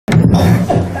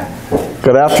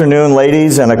Good afternoon,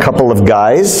 ladies and a couple of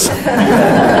guys.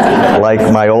 Like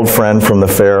my old friend from the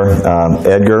fair,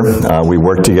 Edgar. We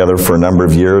worked together for a number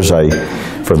of years.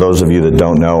 For those of you that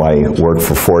don't know, I worked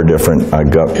for 4 different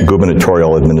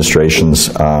gubernatorial administrations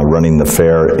running the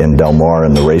fair in Del Mar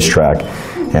and the racetrack.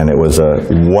 And it was a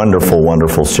wonderful,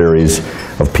 wonderful series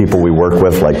of people we work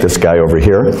with, like this guy over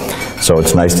here. So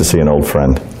it's nice to see an old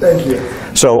friend. Thank you.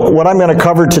 So what I'm going to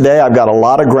cover today, I've got a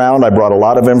lot of ground. I brought a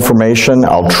lot of information.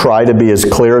 I'll try to be as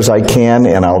clear as I can,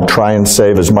 and I'll try and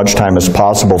save as much time as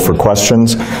possible for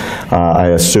questions. I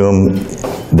assume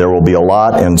there will be a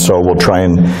lot, and so we'll try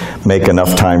and make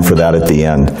enough time for that at the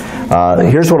end.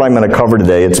 Here's what I'm going to cover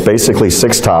today. It's basically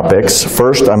 6 topics.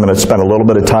 First, I'm going to spend a little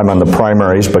bit of time on the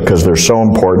primaries because they're so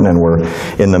important, and we're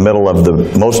in the middle of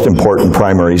the most important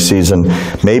primary season,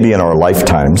 maybe in our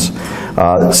lifetimes.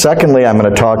 Secondly, I'm going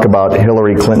to talk about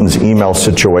Hillary Clinton's email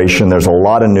situation. There's a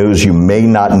lot of news you may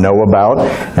not know about,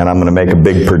 and I'm going to make a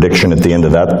big prediction at the end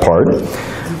of that part.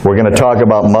 We're going to talk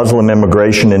about Muslim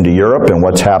immigration into Europe and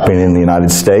what's happening in the United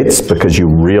States, because you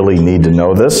really need to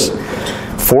know this.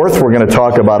 Fourth, we're going to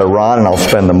talk about Iran, and I'll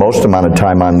spend the most amount of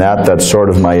time on that. That's sort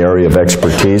of my area of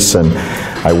expertise, and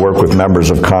I work with members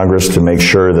of Congress to make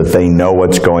sure that they know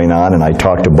what's going on, and I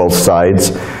talk to both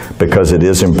sides because it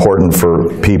is important for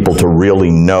people to really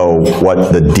know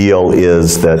what the deal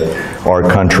is that our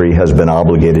country has been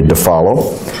obligated to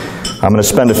follow. I'm going to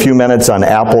spend a few minutes on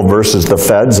Apple versus the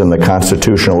feds and the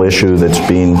constitutional issue that's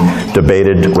being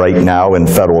debated right now in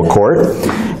federal court.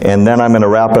 And then I'm going to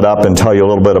wrap it up and tell you a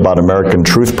little bit about American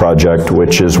Truth Project,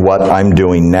 which is what I'm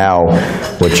doing now,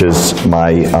 which is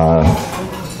my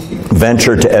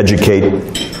venture to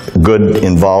educate good,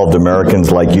 involved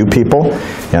Americans like you people,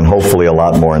 and hopefully a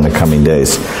lot more in the coming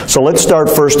days. So let's start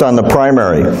first on the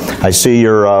primary. I see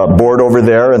your board over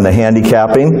there and the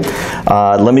handicapping.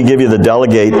 Let me give you the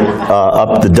delegate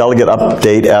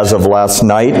update as of last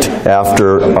night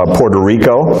after Puerto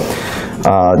Rico.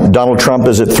 Donald Trump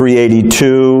is at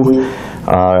 382.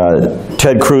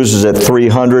 Ted Cruz is at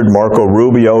 300. Marco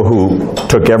Rubio, who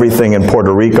took everything in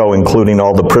Puerto Rico, including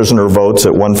all the prisoner votes,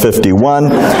 at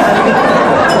 151.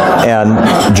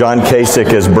 And John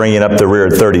Kasich is bringing up the rear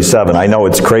at 37. I know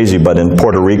it's crazy, but in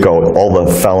Puerto Rico, all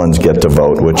the felons get to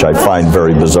vote, which I find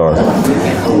very bizarre.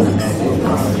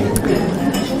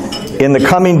 In the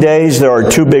coming days, there are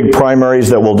 2 big primaries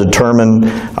that will determine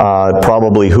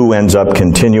probably who ends up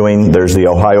continuing. There's the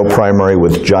Ohio primary,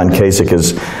 with John Kasich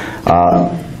is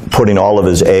putting all of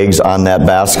his eggs on that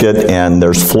basket, and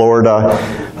there's Florida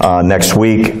next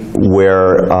week,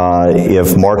 where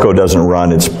if Marco doesn't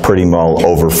run, it's pretty well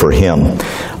over for him.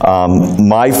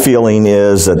 My feeling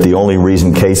is that the only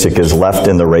reason Kasich is left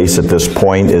in the race at this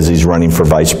point is he's running for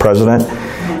vice president.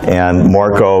 And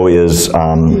Marco is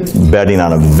betting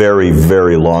on a very,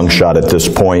 very long shot at this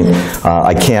point.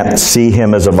 I can't see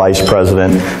him as a vice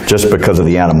president just because of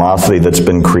the animosity that's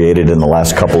been created in the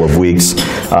last couple of weeks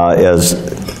as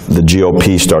the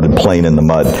GOP started playing in the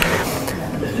mud.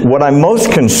 What I'm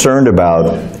most concerned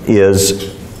about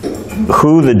is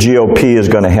who the GOP is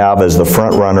going to have as the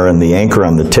front runner and the anchor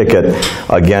on the ticket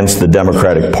against the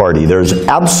Democratic Party. There's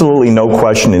absolutely no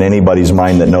question in anybody's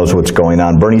mind that knows what's going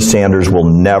on. Bernie Sanders will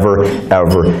never,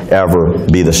 ever, ever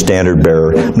be the standard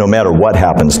bearer, no matter what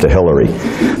happens to Hillary.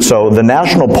 So the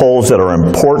national polls that are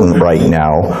important right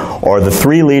now are the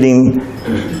 3 leading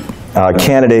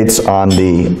candidates on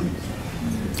the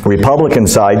Republican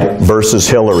side versus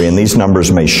Hillary, and these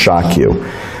numbers may shock you.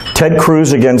 Ted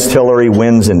Cruz against Hillary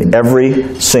wins in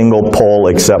every single poll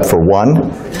except for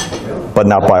 1, but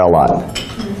not by a lot.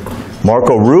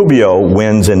 Marco Rubio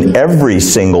wins in every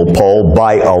single poll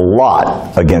by a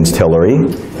lot against Hillary.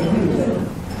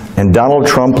 And Donald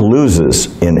Trump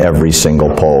loses in every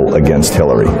single poll against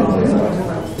Hillary.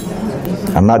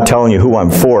 I'm not telling you who I'm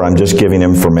for, I'm just giving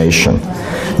information.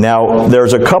 Now,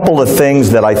 there's a couple of things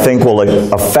that I think will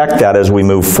affect that as we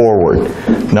move forward.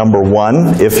 Number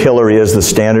 1, if Hillary is the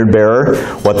standard bearer,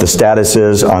 what the status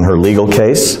is on her legal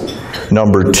case.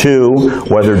 Number 2,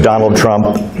 whether Donald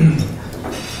Trump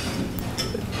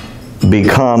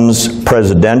becomes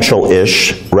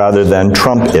presidential-ish rather than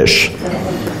Trump-ish.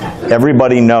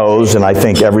 Everybody knows, and I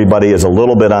think everybody is a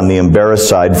little bit on the embarrassed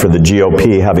side for the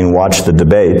GOP, having watched the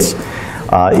debates.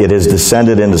 It has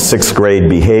descended into 6th grade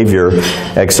behavior,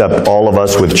 except all of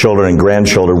us with children and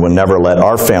grandchildren would never let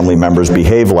our family members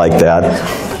behave like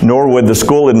that, nor would the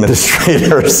school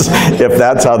administrators if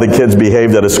that's how the kids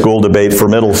behaved at a school debate for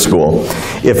middle school.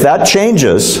 If that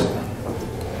changes,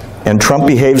 and Trump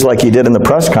behaves like he did in the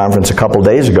press conference a couple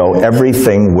days ago,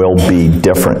 everything will be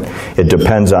different. It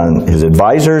depends on his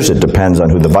advisors, it depends on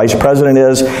who the vice president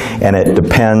is, and it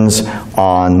depends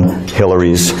on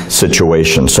Hillary's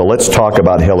situation. So let's talk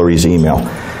about Hillary's email.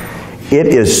 It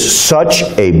is such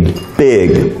a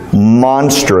big,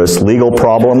 monstrous legal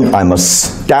problem. I'm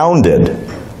astounded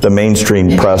the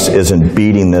mainstream press isn't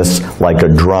beating this like a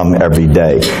drum every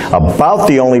day. About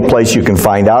the only place you can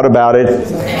find out about it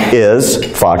is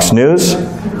Fox News,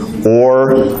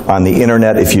 or on the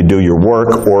internet if you do your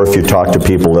work, or if you talk to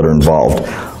people that are involved.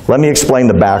 Let me explain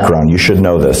the background. You should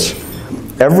know this.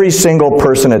 Every single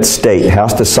person at state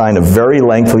has to sign a very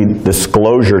lengthy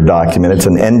disclosure document, it's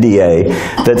an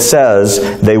NDA, that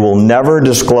says they will never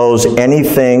disclose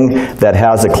anything that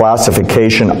has a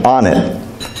classification on it.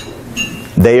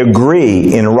 They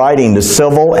agree in writing to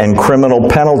civil and criminal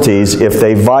penalties if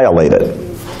they violate it.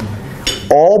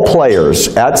 All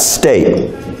players at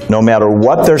state, no matter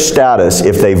what their status,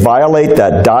 if they violate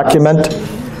that document,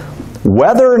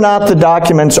 whether or not the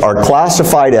documents are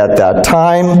classified at that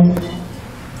time,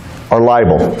 are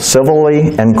liable,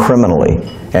 civilly and criminally.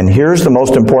 And here's the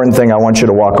most important thing I want you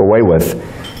to walk away with.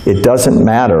 It doesn't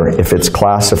matter if it's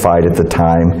classified at the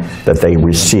time that they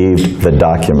received the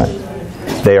document.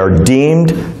 They are deemed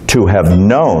to have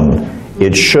known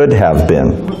it should have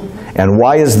been. And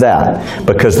why is that?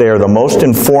 Because they are the most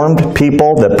informed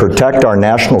people that protect our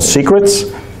national secrets.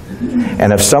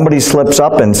 And if somebody slips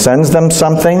up and sends them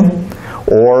something,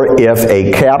 or if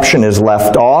a caption is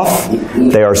left off,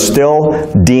 they are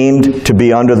still deemed to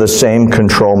be under the same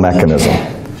control mechanism.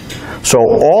 So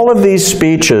all of these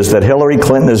speeches that Hillary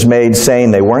Clinton has made saying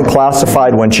they weren't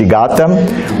classified when she got them,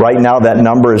 right now that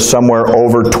number is somewhere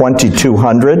over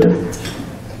 2,200,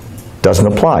 doesn't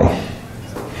apply.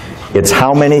 It's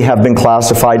how many have been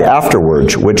classified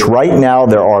afterwards, which right now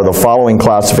there are the following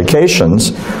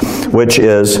classifications, which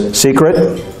is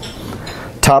secret,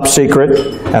 top secret,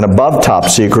 and above top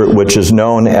secret, which is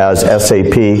known as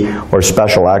SAP, or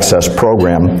Special Access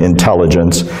Program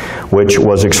Intelligence, which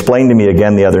was explained to me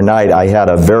again the other night. I had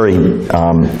a very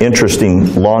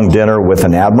interesting long dinner with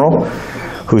an admiral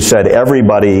who said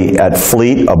everybody at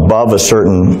fleet above a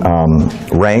certain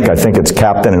rank, I think it's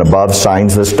captain and above,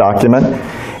 signs this document.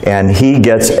 And he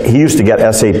used to get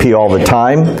SAP all the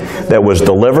time that was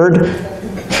delivered,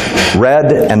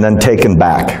 read, and then taken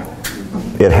back.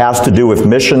 It has to do with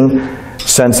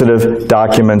mission-sensitive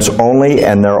documents only,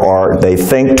 and there are, they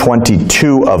think,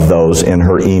 22 of those in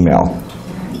her email.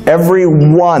 Every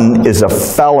one is a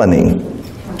felony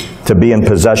to be in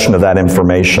possession of that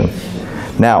information.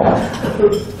 Now,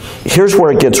 here's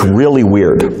where it gets really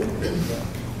weird.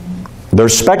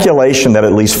 There's speculation that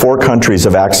at least 4 countries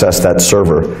have accessed that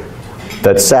server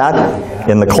that sat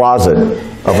in the closet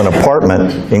of an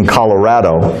apartment in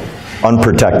Colorado,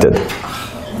 unprotected,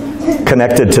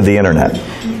 connected to the internet.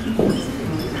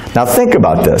 Now think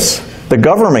about this. The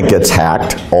government gets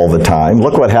hacked all the time.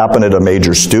 Look what happened at a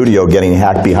major studio getting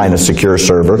hacked behind a secure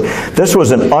server. This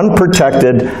was an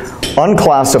unprotected,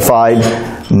 unclassified,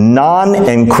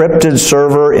 non-encrypted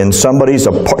server in somebody's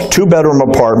 2-bedroom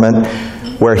apartment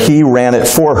where he ran it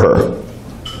for her.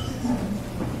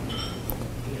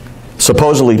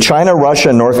 Supposedly China, Russia,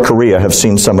 and North Korea have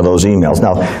seen some of those emails.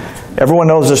 Now, everyone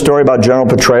knows the story about General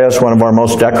Petraeus, one of our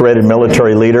most decorated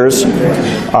military leaders.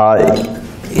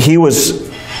 He was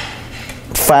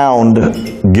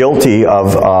found guilty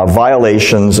of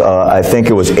violations, I think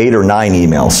it was 8 or 9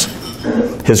 emails.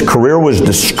 His career was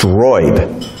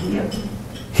destroyed.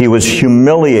 He was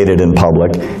humiliated in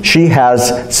public. She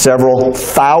has several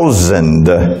thousand,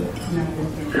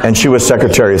 and she was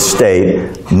Secretary of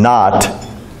State, not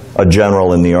a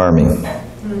general in the Army.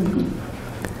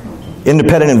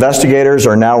 Independent investigators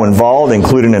are now involved,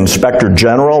 including an inspector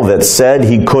general that said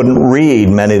he couldn't read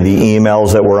many of the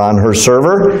emails that were on her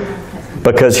server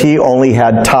because he only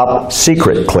had top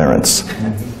secret clearance.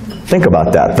 Think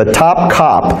about that. The top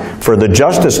cop for the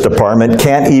Justice Department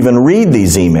can't even read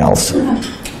these emails.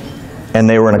 And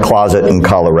they were in a closet in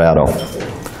Colorado.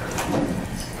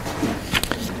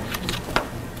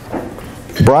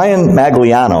 Brian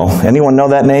Magliano, anyone know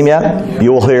that name yet?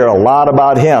 You will hear a lot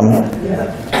about him.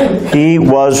 He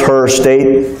was her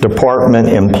State Department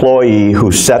employee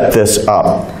who set this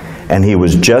up, and he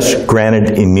was just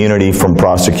granted immunity from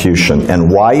prosecution. And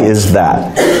why is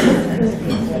that?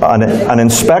 An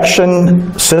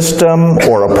inspection system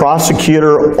or a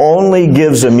prosecutor only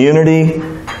gives immunity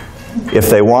if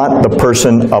they want the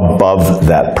person above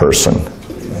that person.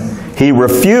 He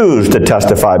refused to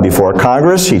testify before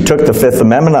Congress. He took the Fifth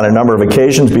Amendment on a number of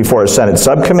occasions before a Senate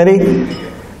subcommittee,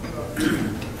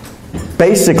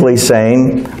 basically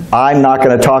saying, I'm not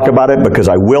going to talk about it because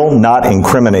I will not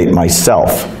incriminate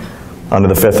myself. Under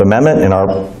the Fifth Amendment and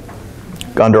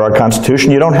under our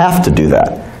Constitution, you don't have to do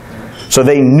that. So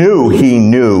they knew he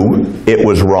knew it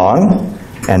was wrong,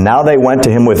 and now they went to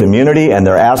him with immunity, and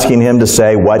they're asking him to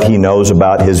say what he knows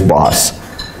about his boss.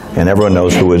 And everyone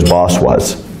knows who his boss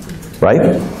was, right?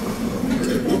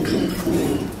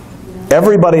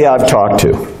 Everybody I've talked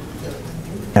to,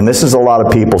 and this is a lot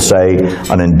of people, say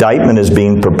an indictment is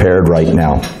being prepared right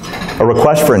now. A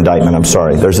request for indictment, I'm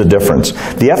sorry, there's a difference.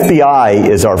 The FBI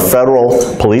is our federal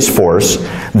police force.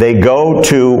 They go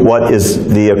to what is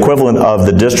the equivalent of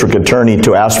the district attorney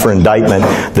to ask for indictment.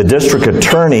 The district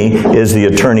attorney is the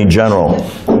attorney general.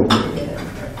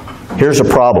 Here's a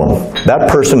problem. That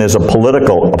person is a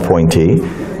political appointee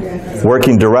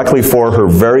working directly for her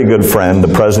very good friend,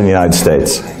 the President of the United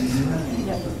States.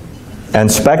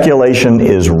 And speculation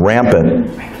is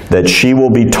rampant that she will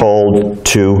be told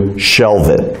to shelve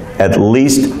it, at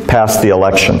least past the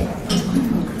election,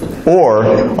 or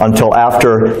until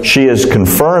after she is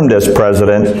confirmed as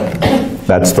president.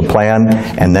 That's the plan,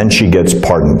 and then she gets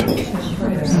pardoned.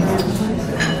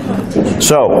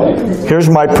 So, here's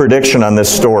my prediction on this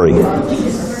story.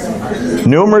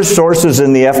 Numerous sources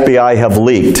in the FBI have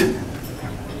leaked.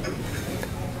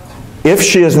 If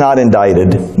she is not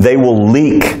indicted, they will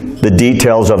leak the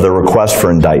details of the request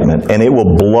for indictment, and it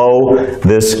will blow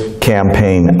this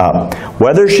campaign up.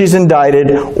 Whether she's indicted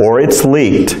or it's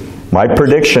leaked, my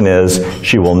prediction is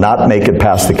she will not make it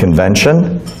past the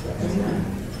convention.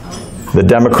 The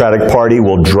Democratic Party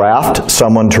will draft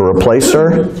someone to replace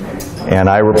her, and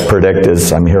I predict,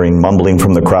 as I'm hearing mumbling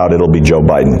from the crowd, it'll be Joe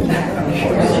Biden.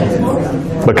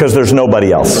 Because there's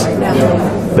nobody else.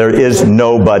 There is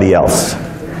nobody else.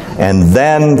 And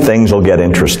then things will get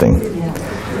interesting.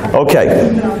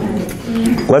 Okay,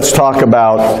 let's talk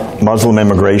about Muslim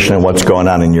immigration and what's going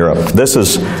on in Europe. This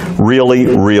is really,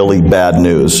 really bad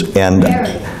news. And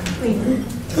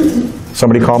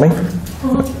somebody call me?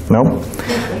 No?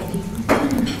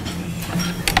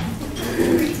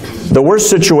 The worst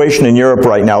situation in Europe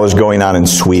right now is going on in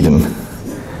Sweden.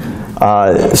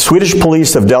 Swedish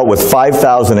police have dealt with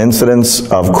 5,000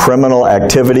 incidents of criminal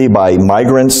activity by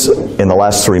migrants in the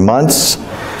last 3 months.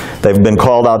 They've been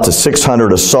called out to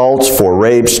 600 assaults, 4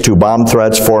 rapes, 2 bomb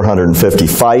threats, 450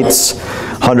 fights,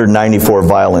 194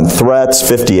 violent threats,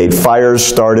 58 fires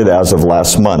started as of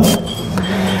last month.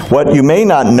 What you may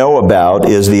not know about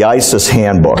is the ISIS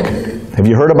handbook. Have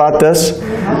you heard about this?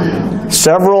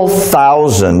 Several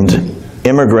thousand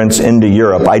immigrants into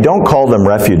Europe, I don't call them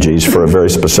refugees for a very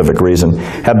specific reason,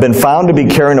 have been found to be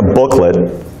carrying a booklet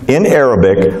in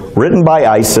Arabic written by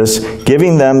ISIS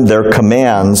giving them their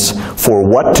commands for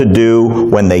what to do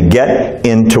when they get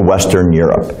into Western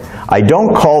Europe. I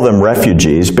don't call them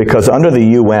refugees because under the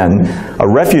UN, a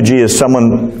refugee is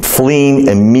someone fleeing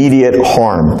immediate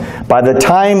harm. By the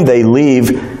time they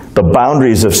leave the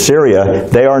boundaries of Syria,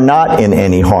 they are not in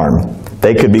any harm.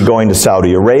 They could be going to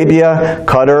Saudi Arabia,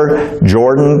 Qatar,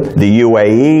 Jordan, the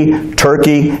UAE,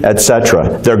 Turkey,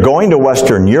 etc. They're going to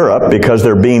Western Europe because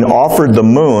they're being offered the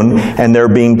moon and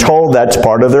they're being told that's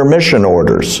part of their mission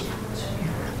orders.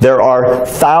 There are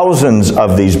thousands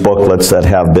of these booklets that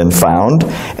have been found,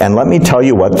 and let me tell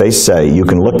you what they say. You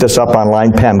can look this up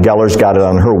online. Pam Geller's got it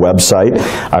on her website.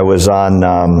 I was on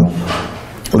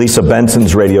Lisa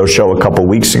Benson's radio show a couple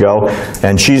weeks ago,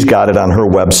 and she's got it on her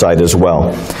website as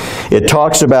well. It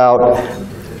talks about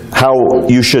how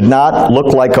you should not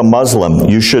look like a Muslim.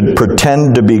 You should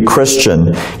pretend to be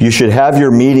Christian. You should have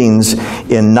your meetings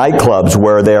in nightclubs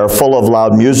where they are full of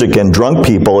loud music and drunk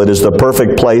people. It is the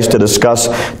perfect place to discuss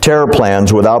terror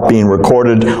plans without being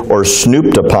recorded or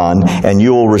snooped upon, and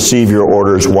you will receive your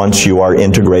orders once you are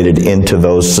integrated into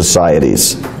those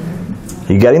societies.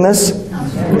 You getting this?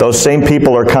 Those same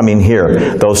people are coming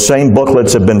here. Those same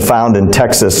booklets have been found in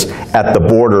Texas at the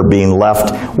border being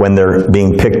left when they're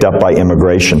being picked up by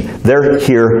immigration. They're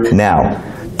here now.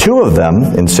 2 of them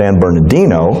in San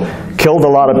Bernardino killed a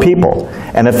lot of people.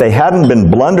 And if they hadn't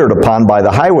been blundered upon by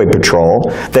the highway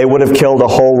patrol, they would have killed a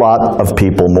whole lot of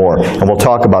people more. And we'll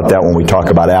talk about that when we talk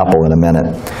about Apple in a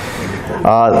minute.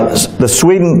 The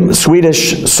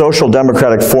Swedish Social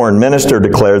Democratic Foreign Minister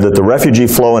declared that the refugee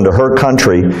flow into her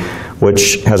country,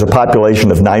 which has a population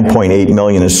of 9.8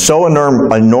 million, is so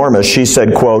enormous, she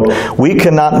said, quote, "We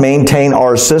cannot maintain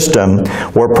our system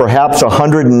where perhaps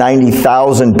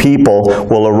 190,000 people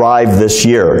will arrive this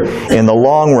year. In the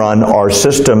long run, our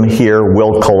system here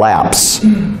will collapse."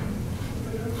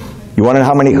 You want to know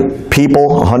how many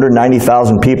people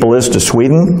 190,000 people is to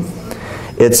Sweden?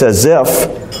 It's as if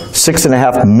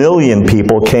 6.5 million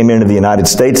people came into the United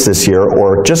States this year,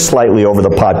 or just slightly over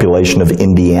the population of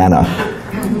Indiana.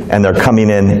 and they're coming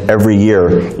in every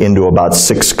year into about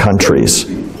 6 countries.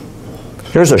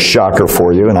 Here's a shocker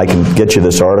for you, and I can get you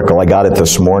this article. I got it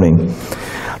this morning.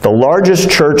 The largest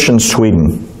church in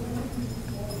Sweden,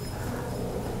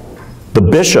 the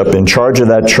bishop in charge of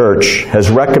that church has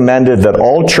recommended that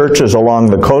all churches along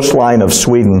the coastline of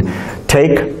Sweden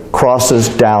take crosses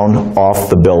down off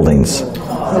the buildings.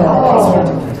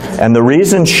 And the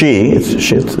reason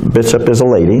bishop is a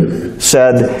lady,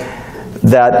 said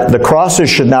that the crosses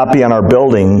should not be on our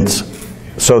buildings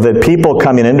so that people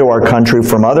coming into our country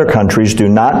from other countries do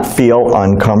not feel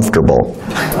uncomfortable.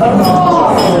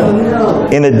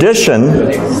 In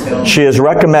addition, she has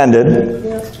recommended,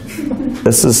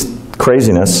 this is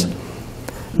craziness,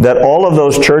 that all of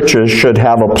those churches should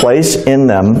have a place in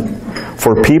them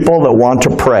for people that want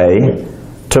to pray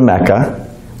to Mecca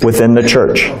within the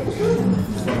church.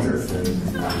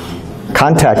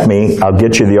 Contact me, I'll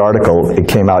get you the article. It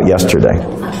came out yesterday.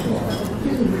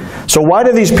 So why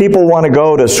do these people want to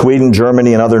go to Sweden,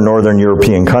 Germany, and other northern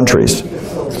European countries?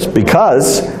 It's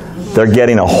because they're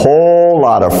getting a whole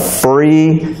lot of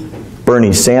free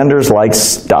Bernie Sanders-like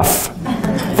stuff.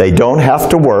 They don't have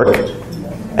to work,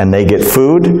 and they get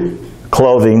food,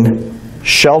 clothing,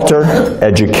 shelter,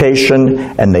 education,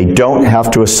 and they don't have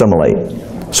to assimilate.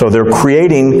 So they're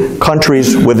creating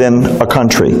countries within a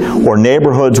country, or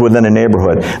neighborhoods within a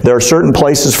neighborhood. There are certain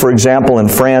places, for example, in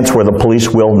France where the police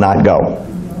will not go,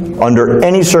 under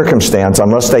any circumstance,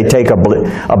 unless they take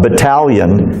a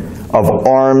battalion of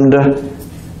armed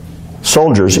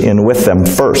soldiers in with them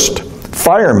first.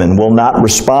 Firemen will not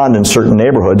respond in certain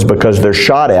neighborhoods because they're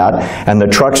shot at and the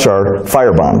trucks are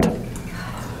firebombed.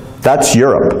 That's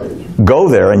Europe. Go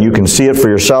there and you can see it for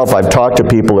yourself. I've talked to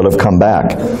people that have come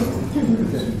back.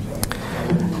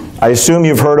 I assume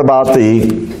you've heard about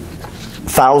the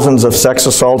thousands of sex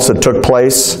assaults that took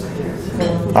place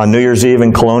on New Year's Eve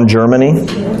in Cologne, Germany.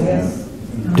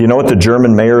 Do you know what the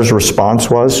German mayor's response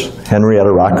was?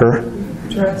 Henrietta Rocker?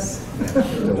 Dress.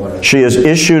 She has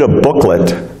issued a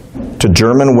booklet to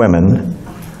German women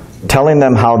telling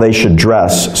them how they should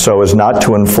dress so as not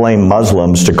to inflame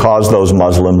Muslims, to cause those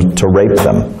Muslims to rape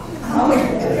them.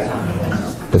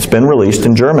 It's been released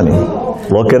in Germany.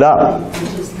 Look it up.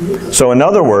 So in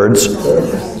other words,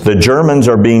 the Germans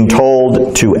are being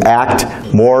told to act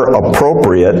more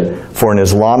appropriate for an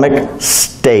Islamic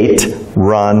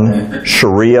state-run,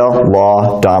 Sharia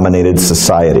law-dominated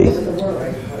society.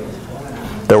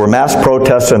 There were mass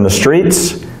protests in the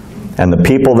streets, and the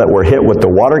people that were hit with the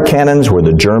water cannons were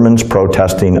the Germans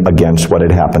protesting against what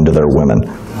had happened to their women.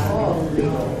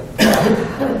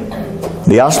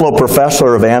 The Oslo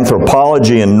professor of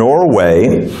anthropology in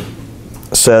Norway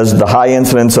says the high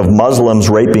incidence of Muslims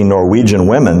raping Norwegian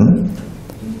women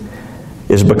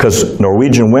is because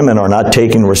Norwegian women are not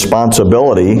taking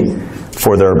responsibility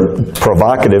for their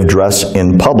provocative dress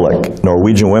in public.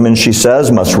 Norwegian women, she says,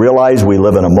 must realize we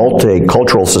live in a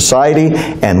multicultural society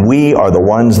and we are the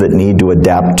ones that need to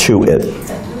adapt to it.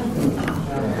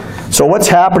 So what's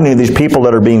happening to these people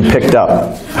that are being picked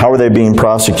up? How are they being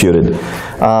prosecuted?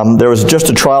 There was just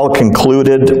a trial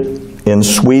concluded in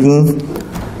Sweden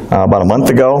about a month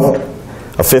ago.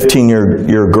 A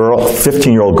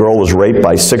 15-year-old girl was raped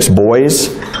by 6 boys.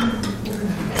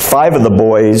 5 of the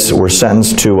boys were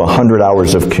sentenced to 100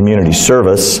 hours of community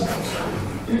service,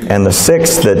 and the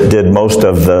 6th that did most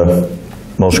of the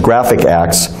most graphic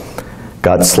acts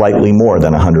got slightly more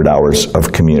than 100 hours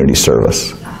of community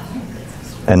service,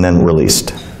 and then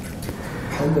released.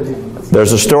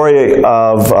 There's a story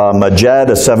of Majed,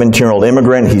 a 17-year-old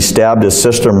immigrant. He stabbed his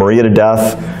sister Maria to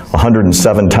death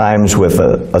 107 times with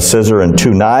a scissor and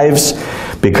 2 knives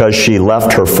because she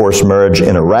left her forced marriage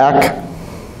in Iraq.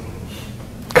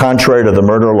 Contrary to the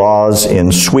murder laws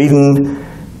in Sweden,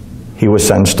 he was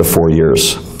sentenced to 4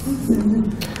 years.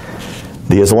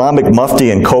 The Islamic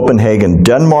Mufti in Copenhagen,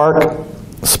 Denmark,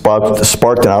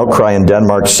 sparked an outcry in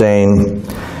Denmark saying,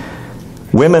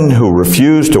 women who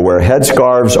refuse to wear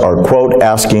headscarves are, quote,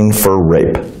 asking for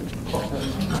rape.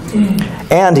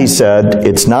 And he said,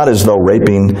 it's not as though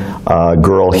raping a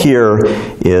girl here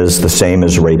is the same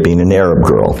as raping an Arab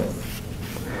girl.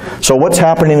 So what's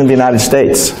happening in the United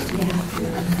States?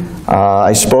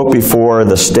 I spoke before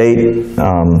the state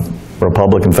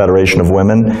Republican Federation of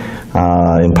Women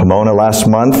in Pomona last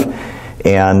month,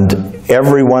 and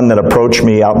everyone that approached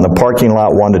me out in the parking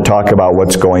lot wanted to talk about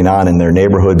what's going on in their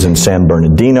neighborhoods in San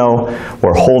Bernardino,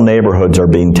 where whole neighborhoods are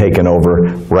being taken over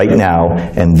right now,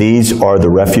 and these are the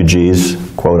refugees,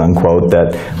 quote unquote,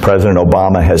 that President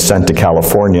Obama has sent to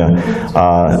California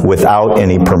without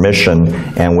any permission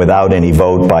and without any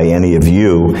vote by any of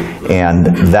you, and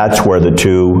that's where the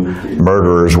 2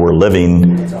 murderers were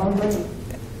living.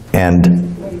 And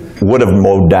would have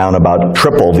mowed down about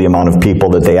triple the amount of people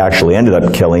that they actually ended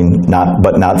up killing,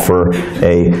 but not for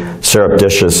a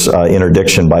surreptitious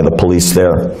interdiction by the police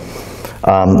there.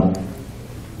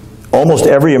 Almost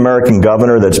every American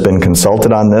governor that's been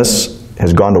consulted on this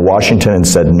has gone to Washington and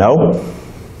said no,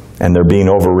 and they're being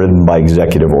overridden by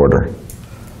executive order.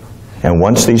 And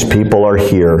once these people are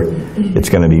here, it's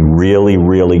going to be really,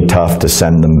 really tough to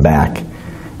send them back.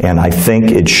 And I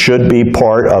think it should be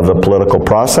part of the political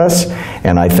process,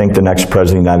 and I think the next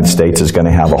President of the United States is going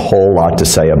to have a whole lot to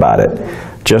say about it.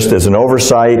 Just as an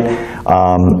oversight,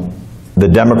 the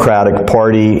Democratic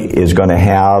Party is going to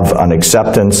have an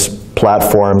acceptance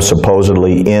platform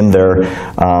supposedly in their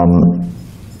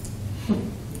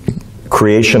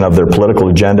creation of their political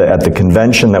agenda at the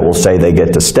convention that will say they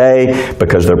get to stay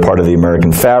because they're part of the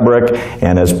American fabric,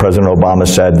 and as President Obama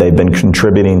said, they've been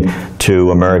contributing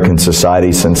to American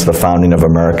society since the founding of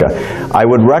America. I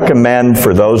would recommend,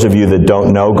 for those of you that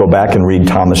don't know, go back and read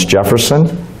Thomas Jefferson.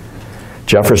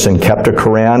 Jefferson kept a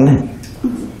Koran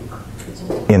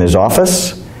in his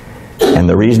office, and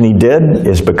the reason he did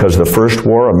is because the first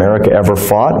war America ever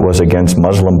fought was against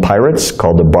Muslim pirates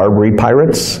called the Barbary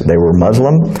Pirates. They were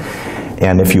Muslim.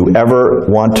 And if you ever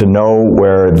want to know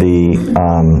where the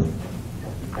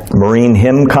Marine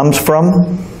hymn comes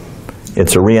from,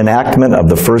 it's a reenactment of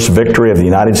the first victory of the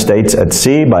United States at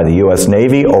sea by the U.S.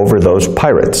 Navy over those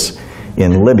pirates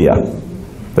in Libya.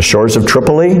 The shores of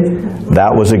Tripoli,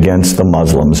 that was against the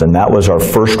Muslims, and that was our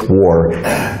first war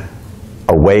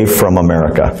away from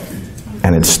America.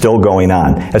 And it's still going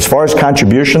on. As far as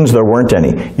contributions, there weren't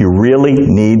any. You really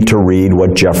need to read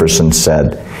what Jefferson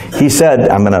said. He said,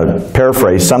 I'm going to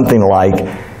paraphrase, something like,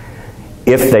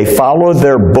 if they followed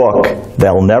their book,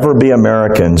 they'll never be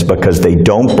Americans because they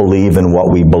don't believe in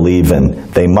what we believe in.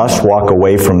 They must walk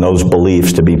away from those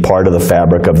beliefs to be part of the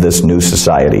fabric of this new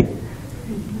society.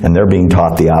 And they're being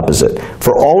taught the opposite.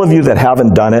 For all of you that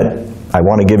haven't done it, I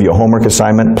want to give you a homework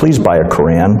assignment. Please buy a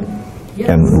Koran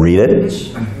and read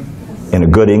it in a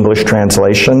good English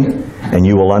translation, and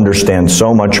you will understand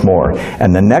so much more.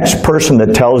 And the next person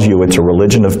that tells you it's a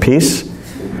religion of peace,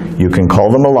 you can call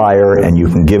them a liar and you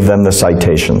can give them the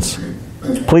citations.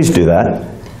 Please do that,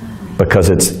 because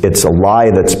it's a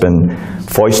lie that's been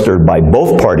foisted by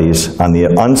both parties on the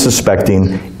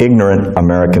unsuspecting, ignorant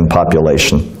American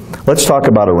population. Let's talk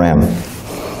about Iran.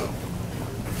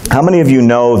 How many of you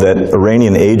know that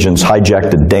Iranian agents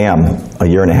hijacked a dam a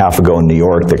year and a half ago in New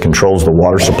York that controls the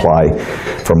water supply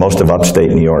for most of upstate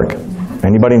New York?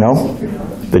 Anybody know?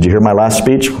 Did you hear my last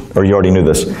speech? Or you already knew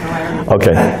this?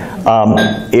 Okay.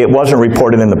 It wasn't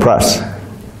reported in the press.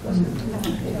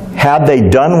 Had they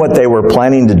done what they were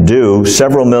planning to do,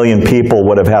 several million people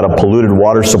would have had a polluted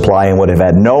water supply and would have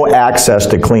had no access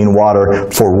to clean water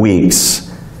for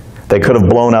weeks. They could have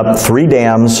blown up 3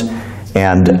 dams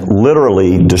and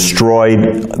literally destroyed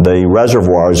the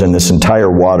reservoirs in this entire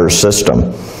water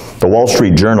system. The Wall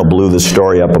Street Journal blew this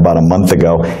story up about a month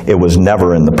ago. It was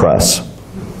never in the press.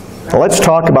 Well, let's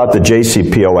talk about the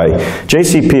JCPOA.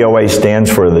 JCPOA stands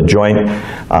for the Joint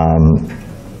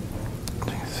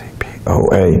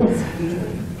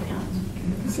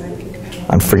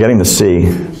I'm forgetting the C.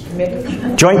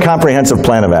 Joint Comprehensive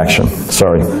Plan of Action.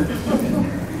 Sorry.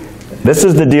 This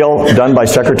is the deal done by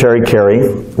Secretary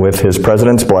Kerry with his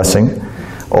president's blessing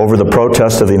over the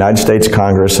protest of the United States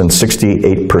Congress and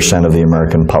 68% of the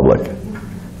American public.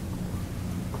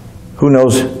 Who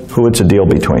knows who it's a deal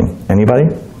between? Anybody?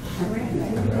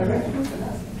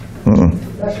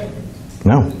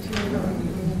 No.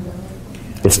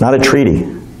 It's not a treaty.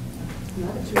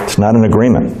 It's not an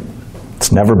agreement.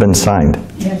 It's never been signed.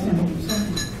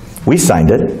 We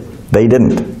signed it. They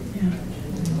didn't.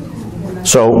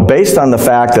 So based on the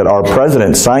fact that our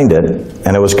president signed it,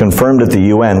 and it was confirmed at the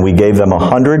UN, we gave them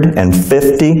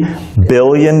 $150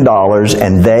 billion,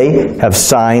 and they have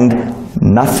signed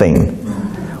nothing.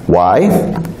 Why?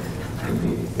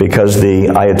 Because the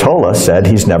Ayatollah said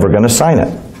he's never going to sign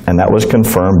it, and that was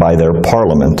confirmed by their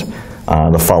parliament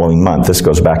the following month. This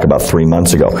goes back about 3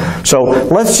 months ago. So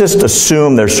let's just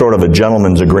assume there's sort of a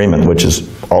gentleman's agreement, which is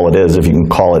all it is, if you can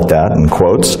call it that, in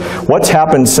quotes. What's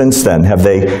happened since then? Have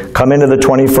they come into the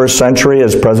 21st century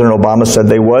as President Obama said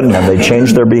they would, and have they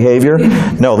changed their behavior?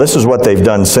 No, this is what they've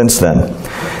done since then.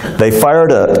 They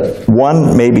fired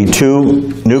 1, maybe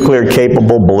 2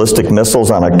 nuclear-capable ballistic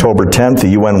missiles on October 10th. The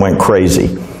UN went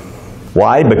crazy.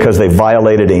 Why? Because they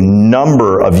violated a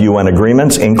number of UN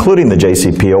agreements, including the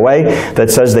JCPOA, that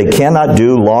says they cannot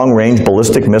do long-range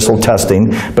ballistic missile testing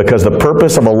because the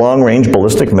purpose of a long-range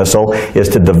ballistic missile is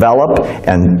to develop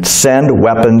and send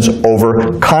weapons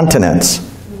over continents.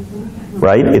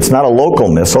 right? It's not a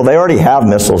local missile. They already have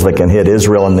missiles that can hit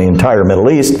Israel and the entire Middle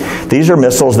East. These are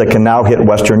missiles that can now hit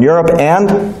Western Europe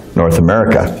and North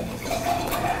America.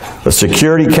 The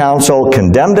Security Council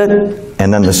condemned it,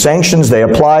 and then the sanctions they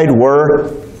applied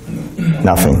were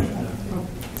nothing.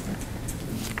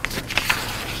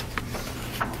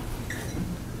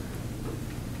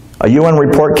 A UN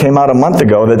report came out a month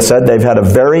ago that said they've had a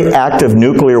very active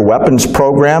nuclear weapons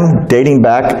program dating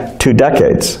back 2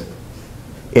 decades.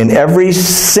 In every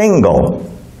single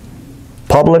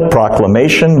public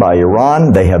proclamation by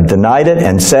Iran, they have denied it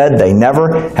and said they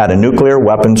never had a nuclear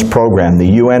weapons program. The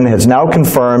UN has now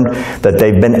confirmed that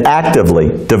they've been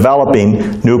actively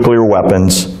developing nuclear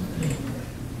weapons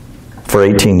for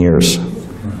 18 years.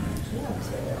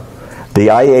 The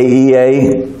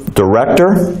IAEA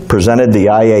director presented the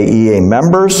IAEA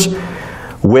members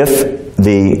with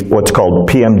the what's called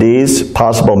PMDs,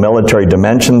 possible military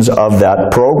dimensions of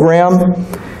that program,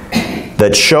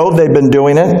 that showed they've been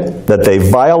doing it, that they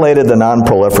violated the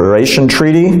Non-Proliferation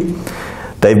Treaty.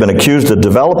 They've been accused of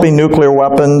developing nuclear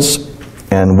weapons,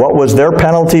 and what was their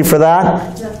penalty for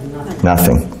that?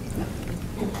 Nothing.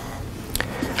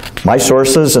 My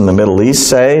sources in the Middle East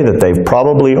say that they've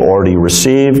probably already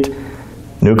received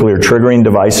nuclear triggering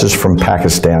devices from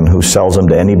Pakistan, who sells them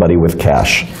to anybody with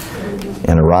cash.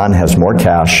 And Iran has more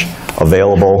cash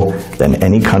available than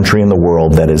any country in the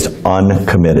world that is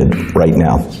uncommitted right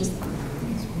now.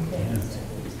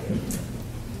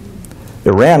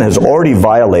 Iran has already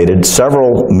violated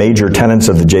several major tenets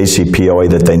of the JCPOA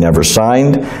that they never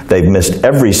signed. They've missed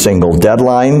every single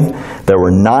deadline. There were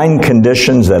 9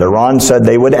 conditions that Iran said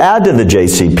they would add to the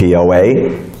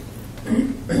JCPOA.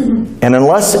 And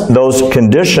unless those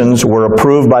conditions were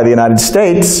approved by the United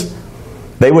States,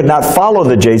 they would not follow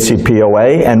the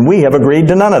JCPOA, and we have agreed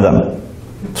to none of them.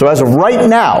 So as of right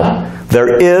now,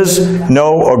 there is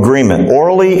no agreement,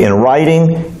 orally, in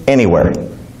writing, anywhere.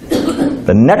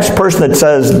 The next person that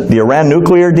says the Iran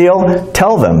nuclear deal,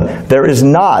 tell them there is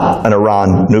not an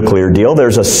Iran nuclear deal.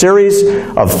 There's a series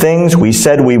of things we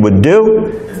said we would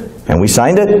do, and we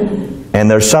signed it. And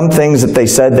there's some things that they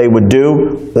said they would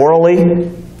do orally.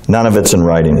 None of it's in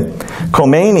writing.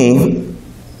 Khomeini,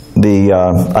 the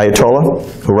Ayatollah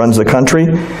who runs the country,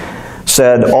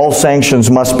 said all sanctions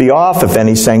must be off. If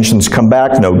any sanctions come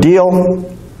back, no deal.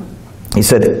 He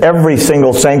said every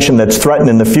single sanction that's threatened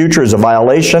in the future is a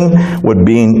violation, would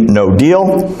be no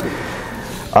deal.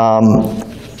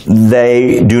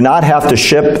 They do not have to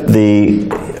ship the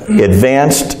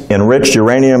advanced enriched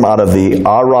uranium out of the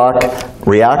Arak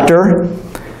reactor.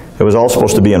 It was all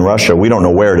supposed to be in Russia. We don't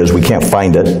know where it is. We can't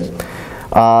find it.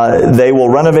 They will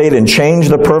renovate and change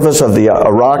the purpose of the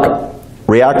Arak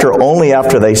reactor only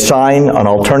after they sign an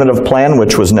alternative plan,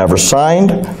 which was never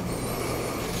signed.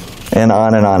 And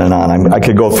on and on and on. I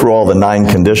could go through all the 9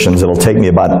 conditions. It'll take me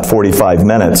about 45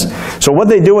 minutes. So what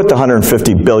did they do with the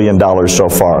 $150 billion so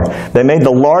far? They made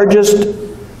the largest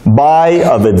buy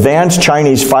of advanced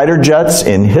Chinese fighter jets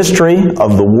in history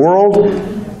of the world.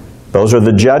 Those are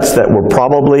the jets that were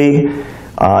probably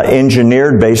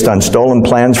engineered based on stolen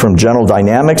plans from General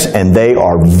Dynamics, and they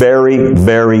are very,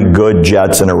 very good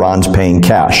jets, and Iran's paying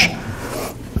cash.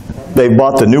 They've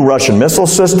bought the new Russian missile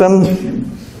system.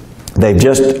 They've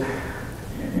just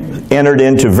entered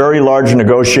into very large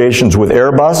negotiations with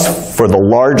Airbus for the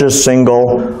largest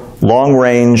single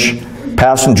long-range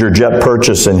passenger jet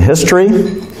purchase in history.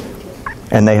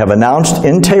 And they have announced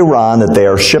in Tehran that they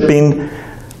are shipping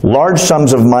large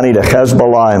sums of money to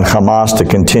Hezbollah and Hamas to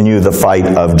continue the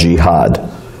fight of jihad.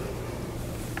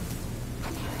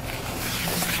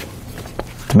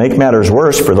 To make matters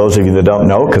worse, for those of you that don't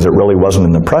know, because it really wasn't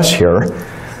in the press here,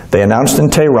 they announced in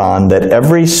Tehran that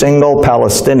every single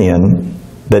Palestinian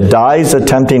that dies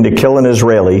attempting to kill an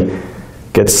Israeli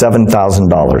gets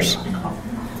 $7,000.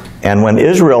 And when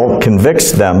Israel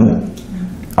convicts them,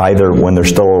 either when they're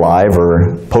still alive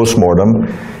or post-mortem,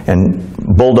 and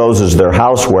bulldozes their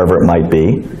house wherever it might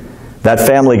be, that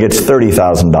family gets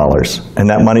 $30,000. And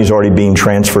that money's already being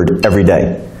transferred every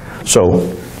day. So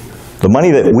the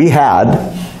money that we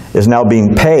had is now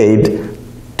being paid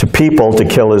to people to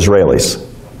kill Israelis.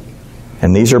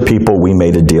 And these are people we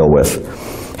made a deal with.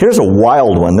 Here's a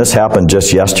wild one. This happened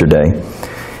just yesterday.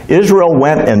 Israel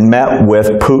went and met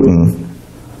with Putin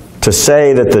to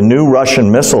say that the new Russian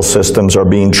missile systems are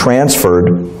being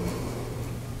transferred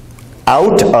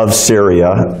out of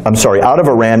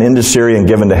Iran into Syria and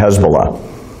given to Hezbollah,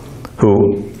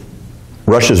 who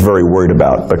Russia's very worried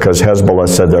about because Hezbollah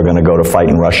said they're going to go to fight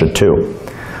in Russia too.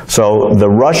 So the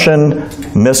Russian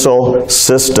missile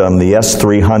system, the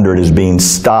S-300, is being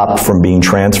stopped from being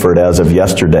transferred as of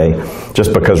yesterday,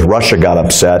 just because Russia got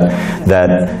upset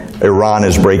that Iran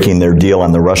is breaking their deal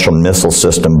on the Russian missile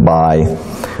system by.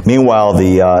 Meanwhile,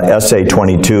 the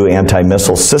SA-22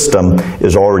 anti-missile system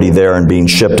is already there and being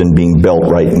shipped and being built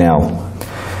right now.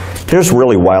 Here's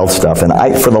really wild stuff, and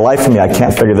for the life of me, I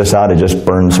can't figure this out. It just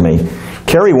burns me.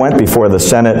 Kerry went before the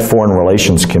Senate Foreign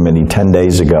Relations Committee 10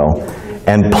 days ago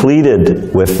and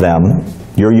pleaded with them,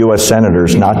 your U.S.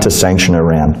 senators, not to sanction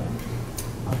Iran.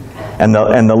 And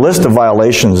the list of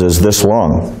violations is this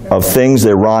long, of things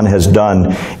Iran has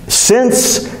done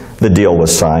since the deal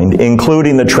was signed,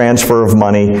 including the transfer of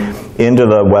money into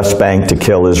the West Bank to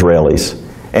kill Israelis.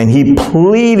 And he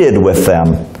pleaded with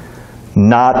them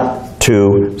not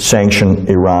to sanction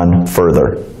Iran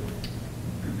further.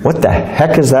 What the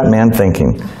heck is that man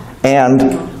thinking? And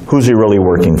who's he really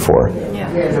working for?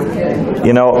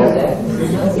 You know,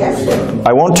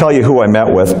 I won't tell you who I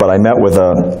met with, but I met with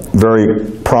a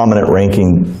very prominent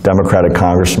ranking Democratic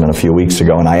congressman a few weeks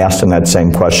ago, and I asked him that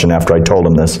same question after I told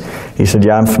him this. He said,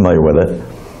 yeah, I'm familiar with it.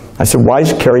 I said, why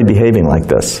is Kerry behaving like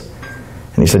this?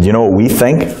 And he said, you know what we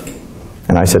think?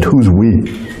 And I said, who's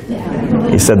we?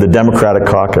 He said, the Democratic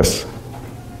caucus.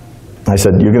 I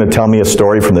said, you're going to tell me a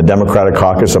story from the Democratic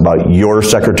caucus about your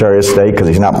Secretary of State, because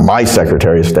he's not my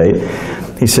Secretary of State.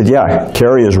 He said, yeah,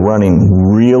 Kerry is running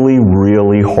really,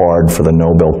 really hard for the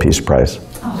Nobel Peace Prize.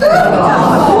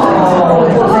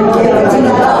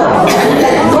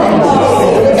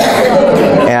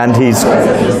 And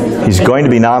he's going to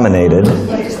be nominated,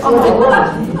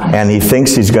 and he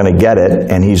thinks he's going to get it,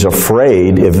 and he's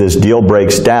afraid if this deal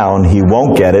breaks down, he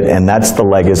won't get it, and that's the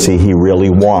legacy he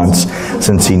really wants,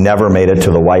 since he never made it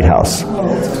to the White House.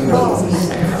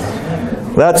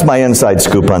 That's my inside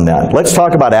scoop on that. Let's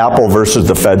talk about Apple versus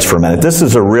the feds for a minute. This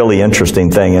is a really interesting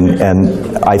thing,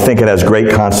 and I think it has great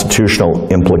constitutional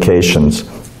implications.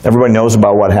 Everybody knows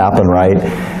about what happened, right?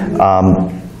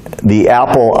 The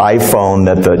Apple iPhone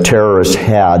that the terrorists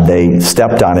had, they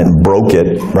stepped on it and broke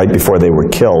it right before they were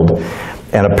killed.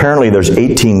 And apparently there's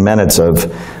 18 minutes of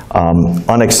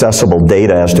unaccessible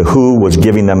data as to who was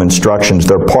giving them instructions.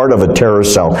 They're part of a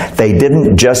terrorist cell. They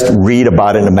didn't just read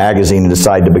about it in a magazine and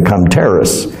decide to become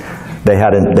terrorists. They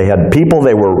had people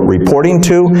they were reporting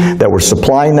to that were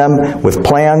supplying them with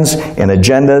plans and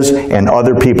agendas and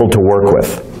other people to work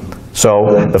with.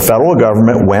 So the federal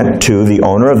government went to the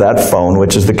owner of that phone,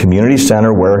 which is the community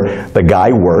center where the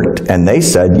guy worked, and they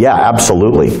said, yeah,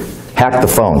 absolutely, hack the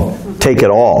phone, take it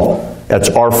all, that's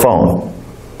our phone.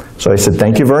 So they said,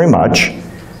 thank you very much,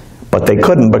 but they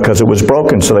couldn't because it was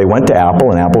broken, so they went to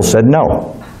Apple, and Apple said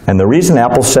no. And the reason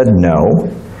Apple said no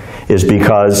is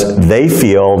because they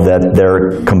feel that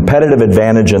their competitive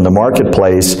advantage in the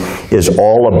marketplace is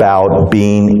all about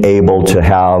being able to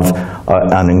have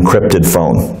an encrypted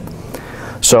phone.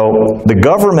 So the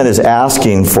government is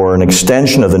asking for an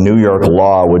extension of the New York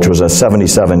law, which was a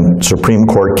 '77 Supreme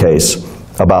Court case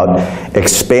about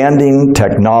expanding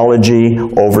technology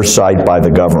oversight by the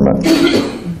government.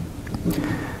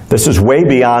 This is way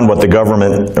beyond what the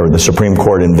government or the Supreme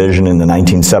Court envisioned in the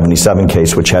 1977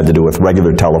 case, which had to do with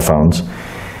regular telephones.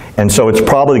 And so it's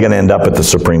probably going to end up at the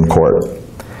Supreme Court.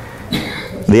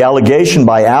 The allegation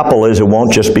by Apple is it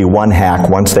won't just be one hack.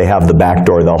 Once they have the back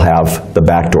door, they'll have the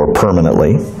back door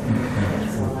permanently.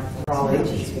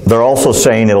 They're also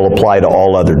saying it'll apply to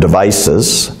all other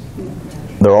devices.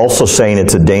 They're also saying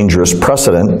it's a dangerous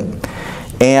precedent.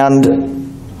 And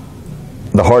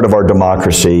the heart of our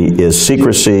democracy is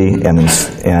secrecy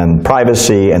and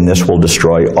privacy, and this will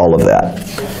destroy all of that.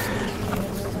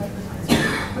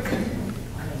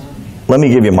 Let me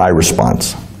give you my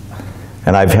response.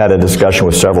 And I've had a discussion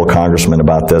with several congressmen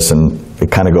about this, and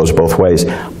it kind of goes both ways.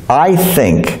 I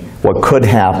think what could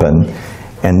happen,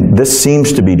 and this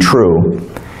seems to be true,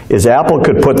 is Apple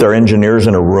could put their engineers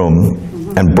in a room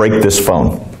and break this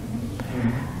phone.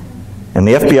 And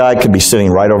the FBI could be sitting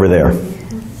right over there.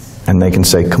 And they can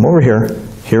say, come over here.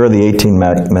 Here are the 18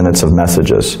 minutes of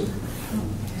messages.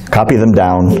 Copy them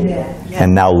down,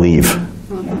 and now leave.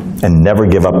 And never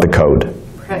give up the code.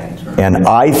 And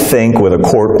I think with a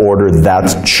court order,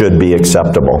 that should be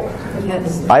acceptable.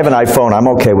 Yes. I have an iPhone. I'm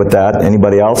okay with that.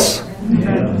 Anybody else?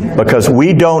 Because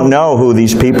we don't know who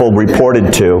these people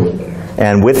reported to.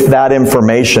 And with that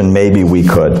information, maybe we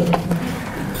could.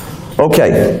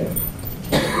 Okay.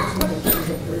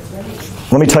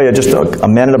 Let me tell you just a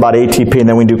minute about ATP, and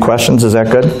then we do questions. Is that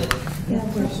good?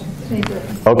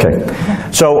 Okay.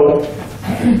 So,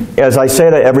 as I say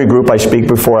to every group I speak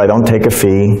before, I don't take a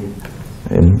fee,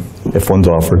 if one's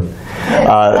offered.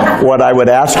 What I would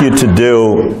ask you to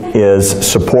do is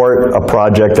support a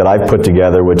project that I've put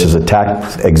together, which is a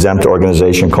tax-exempt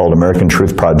organization called American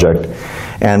Truth Project.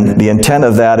 And the intent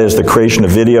of that is the creation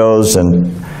of videos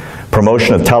and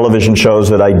promotion of television shows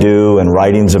that I do and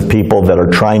writings of people that are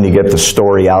trying to get the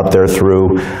story out there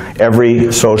through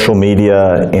every social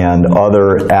media and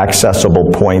other accessible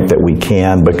point that we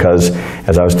can, because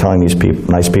as I was telling these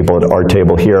nice people at our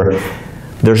table here,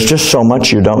 there's just so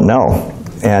much you don't know,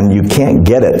 and you can't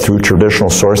get it through traditional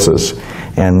sources.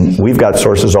 And we've got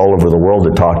sources all over the world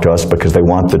that talk to us because they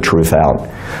want the truth out.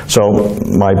 So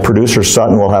my producer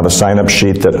Sutton will have a sign-up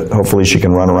sheet that hopefully she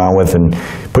can run around with and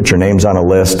put your names on a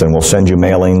list, and we'll send you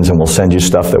mailings and we'll send you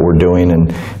stuff that we're doing,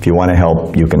 and if you want to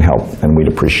help, you can help, and we'd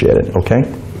appreciate it, okay?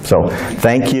 So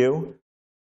thank you.